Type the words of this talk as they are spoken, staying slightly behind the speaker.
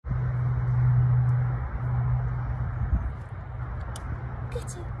Get it.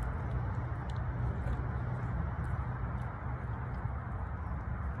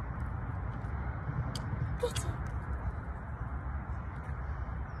 Get it.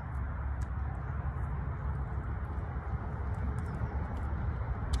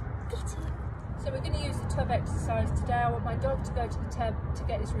 Get it. So we're going to use the tub exercise today. I want my dog to go to the tub to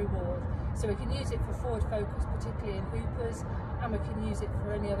get his reward. So we can use it for forward focus, particularly in hoopers, and we can use it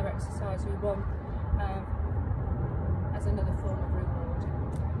for any other exercise we want as another form of reward.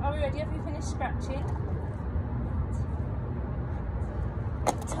 Are we ready? Have you finished scratching?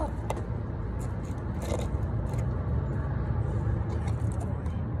 Tub.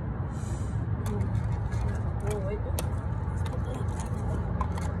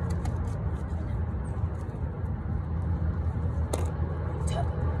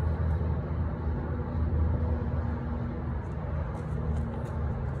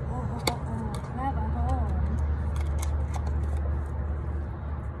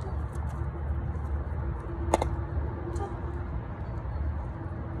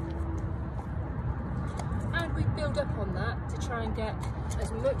 Build up on that to try and get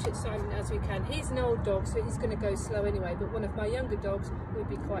as much excitement as we can. He's an old dog, so he's going to go slow anyway, but one of my younger dogs would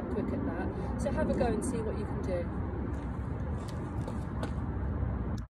be quite quick at that. So have a go and see what you can do.